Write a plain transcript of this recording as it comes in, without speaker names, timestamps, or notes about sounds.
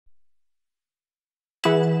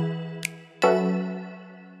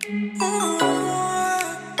Alright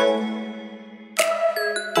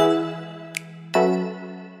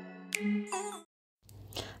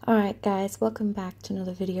guys, welcome back to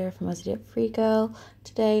another video from Aussie Free Girl.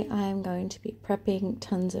 Today I am going to be prepping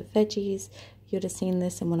tons of veggies. You would have seen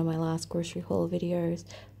this in one of my last grocery haul videos,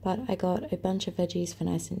 but I got a bunch of veggies for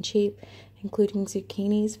nice and cheap, including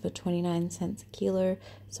zucchinis for 29 cents a kilo.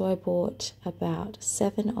 So I bought about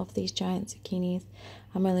 7 of these giant zucchinis.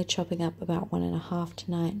 I'm only chopping up about 1.5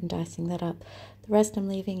 tonight and dicing that up. The rest I'm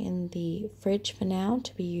leaving in the fridge for now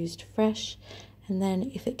to be used fresh. And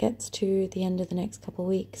then if it gets to the end of the next couple of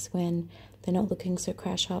weeks when they're not looking so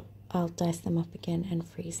crash up, I'll dice them up again and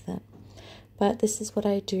freeze them. But this is what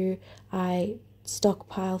I do. I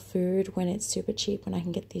stockpile food when it's super cheap, when I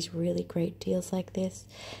can get these really great deals like this,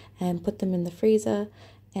 and put them in the freezer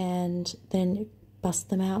and then bust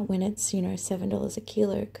them out when it's, you know, $7 a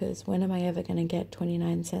kilo, because when am I ever going to get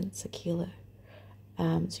 29 cents a kilo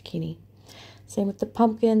zucchini? Same with the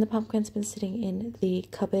pumpkin. The pumpkin's been sitting in the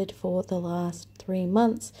cupboard for the last 3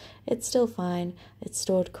 months. It's still fine. It's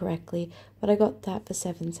stored correctly, but I got that for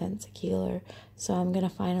 7 cents a kilo. So I'm going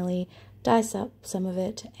to finally dice up some of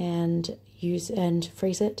it and use and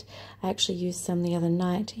freeze it. I actually used some the other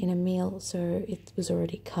night in a meal, so it was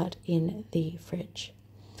already cut in the fridge.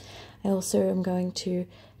 I also am going to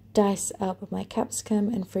dice up my capsicum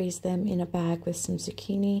and freeze them in a bag with some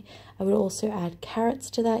zucchini. I would also add carrots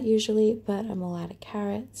to that usually, but I'm all out of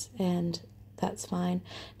carrots and that's fine.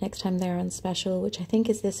 Next time they're on special, which I think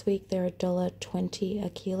is this week, they're $1.20 a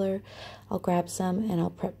kilo. I'll grab some and I'll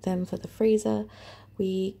prep them for the freezer.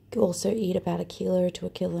 We also eat about 1 kilo to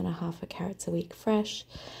 1.5 kilos of carrots a week fresh.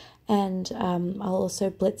 And I'll also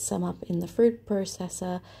blitz some up in the fruit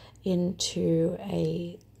processor into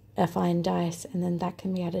a fine dice, and then that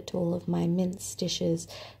can be added to all of my mince dishes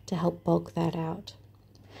to help bulk that out.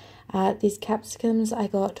 These capsicums I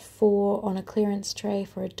got 4 on a clearance tray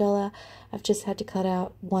for $1. I've just had to cut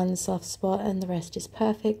out one soft spot and the rest is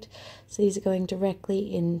perfect. So these are going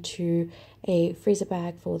directly into a freezer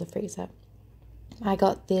bag for the freezer. I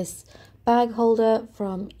got this bag holder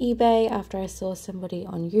from eBay after I saw somebody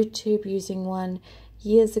on YouTube using one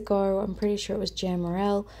years ago. I'm pretty sure it was Jan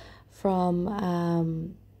Morel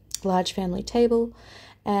from Large Family Table,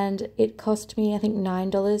 and it cost me I think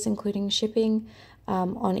 $9 including shipping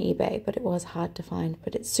on eBay, but it was hard to find.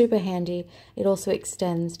 But it's super handy. It also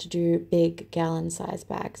extends to do big gallon size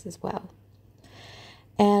bags as well.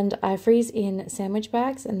 And I freeze in sandwich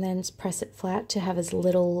bags and then press it flat to have as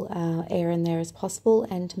little air in there as possible,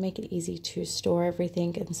 and to make it easy to store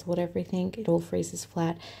everything and sort everything, it all freezes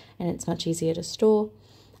flat and it's much easier to store.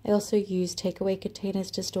 I also use takeaway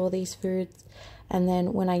containers to store these foods, and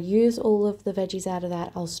then when I use all of the veggies out of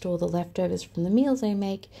that, I'll store the leftovers from the meals I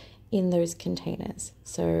make in those containers,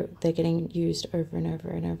 so they're getting used over and over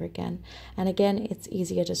and over again. And again, it's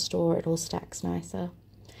easier to store, it all stacks nicer.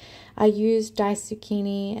 I use diced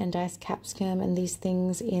zucchini and diced capsicum and these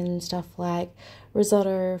things in stuff like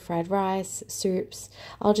risotto, fried rice, soups.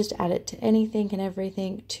 I'll just add it to anything and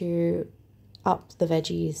everything to up the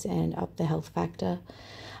veggies and up the health factor.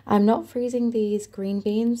 I'm not freezing these green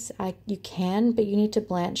beans. You can, but you need to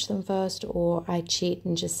blanch them first, or I cheat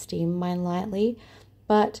and just steam mine lightly.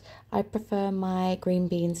 But I prefer my green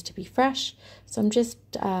beans to be fresh, so I'm just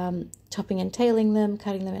topping and tailing them,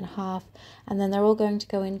 cutting them in half, and then they're all going to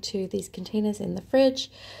go into these containers in the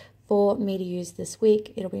fridge for me to use this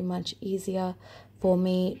week. It'll be much easier for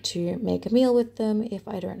me to make a meal with them if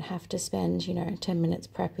I don't have to spend, you know, 10 minutes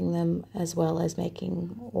prepping them as well as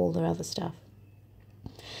making all the other stuff.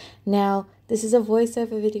 Now, this is a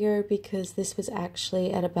voiceover video because this was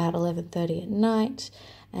actually at about 11:30 at night,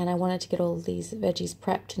 and I wanted to get all of these veggies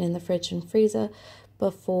prepped and in the fridge and freezer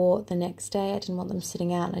before the next day. I didn't want them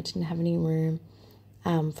sitting out and I didn't have any room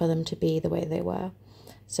for them to be the way they were.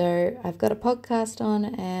 So I've got a podcast on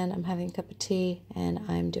and I'm having a cup of tea and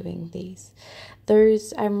I'm doing these.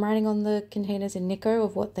 Those, I'm writing on the containers in Nico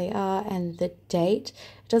of what they are and the date.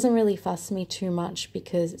 It doesn't really fuss me too much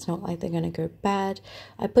because it's not like they're going to go bad.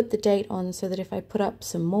 I put the date on so that if I put up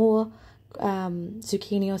some more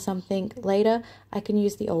zucchini or something later, I can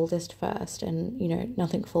use the oldest first and, you know,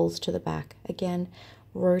 nothing falls to the back. Again,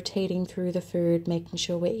 rotating through the food, making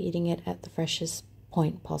sure we're eating it at the freshest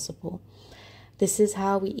point possible. This is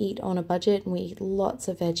how we eat on a budget, and we eat lots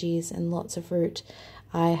of veggies and lots of fruit.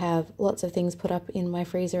 I have lots of things put up in my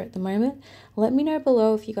freezer at the moment. Let me know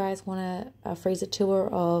below if you guys want a freezer tour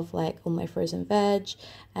of like all my frozen veg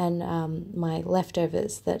and my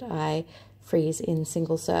leftovers that I freeze in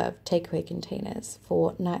single serve takeaway containers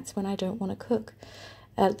for nights when I don't want to cook.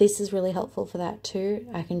 This is really helpful for that too.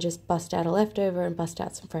 I can just bust out a leftover and bust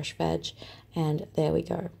out some fresh veg, and there we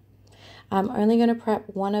go. I'm only going to prep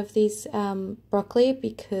one of these broccoli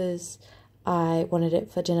because I wanted it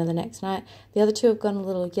for dinner the next night. The other two have gone a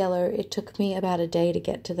little yellow. It took me about a day to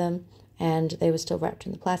get to them, and they were still wrapped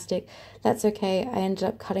in the plastic. That's okay. I ended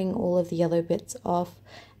up cutting all of the yellow bits off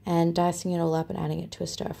and dicing it all up and adding it to a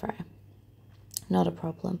stir fry. Not a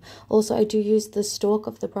problem. Also, I do use the stalk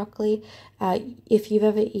of the broccoli. If you've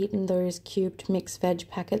ever eaten those cubed mixed veg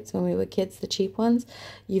packets when we were kids, the cheap ones,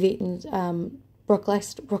 you've eaten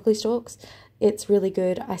broccoli stalks. It's really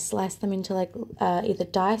good. I slice them into like either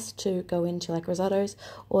dice to go into like risottos,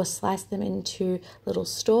 or slice them into little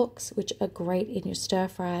stalks, which are great in your stir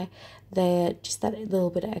fry. They're just that little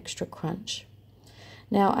bit of extra crunch.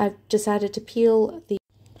 Now I've decided to peel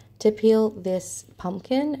this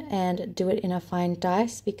pumpkin and do it in a fine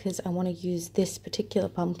dice because I want to use this particular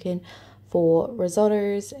pumpkin for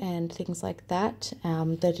risottos and things like that,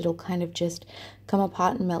 that it'll kind of just come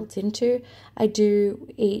apart and melt into. I do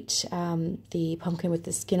eat the pumpkin with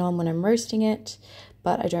the skin on when I'm roasting it,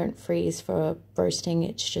 but I don't freeze for roasting.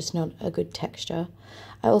 It's just not a good texture.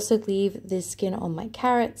 I also leave the skin on my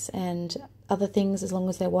carrots and other things as long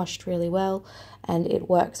as they're washed really well, and it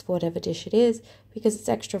works for whatever dish it is because it's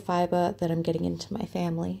extra fiber that I'm getting into my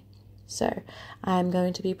family. So I'm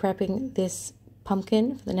going to be prepping this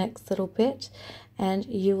pumpkin for the next little bit, and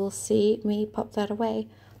you will see me pop that away.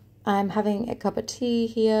 I'm having a cup of tea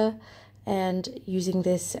here and using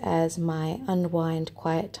this as my unwind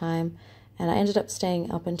quiet time, and I ended up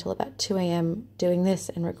staying up until about 2 a.m. doing this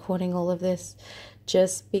and recording all of this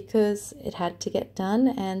just because it had to get done,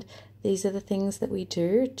 and these are the things that we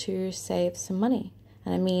do to save some money.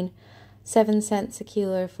 And I mean, 7 cents a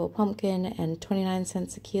kilo for pumpkin and 29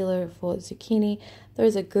 cents a kilo for zucchini.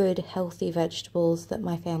 Those are good, healthy vegetables that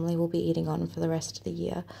my family will be eating on for the rest of the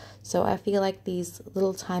year. So I feel like these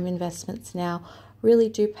little time investments now really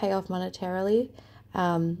do pay off monetarily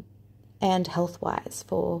and health-wise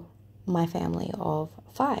for my family of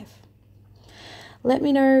 5. Let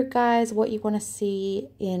me know, guys, what you want to see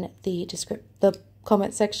in the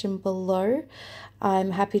comment section below.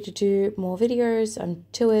 I'm happy to do more videos on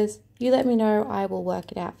tours. You let me know, I will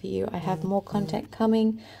work it out for you. I have more content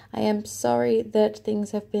coming. I am sorry that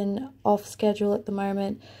things have been off schedule at the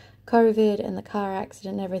moment. COVID and the car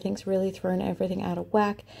accident and everything's really thrown everything out of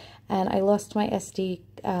whack, and I lost my SSD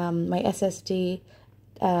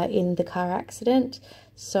in the car accident,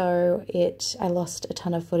 so I lost a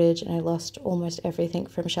ton of footage and I lost almost everything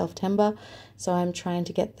from shelf timber, so I'm trying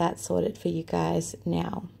to get that sorted for you guys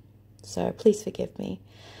now, so please forgive me.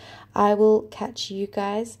 I will catch you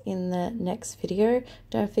guys in the next video.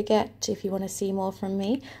 Don't forget, if you want to see more from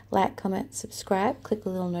me, like, comment, subscribe, click the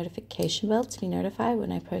little notification bell to be notified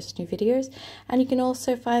when I post new videos, and you can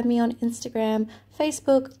also find me on Instagram,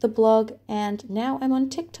 Facebook, the blog, and now I'm on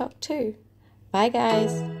TikTok too. Bye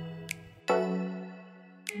guys!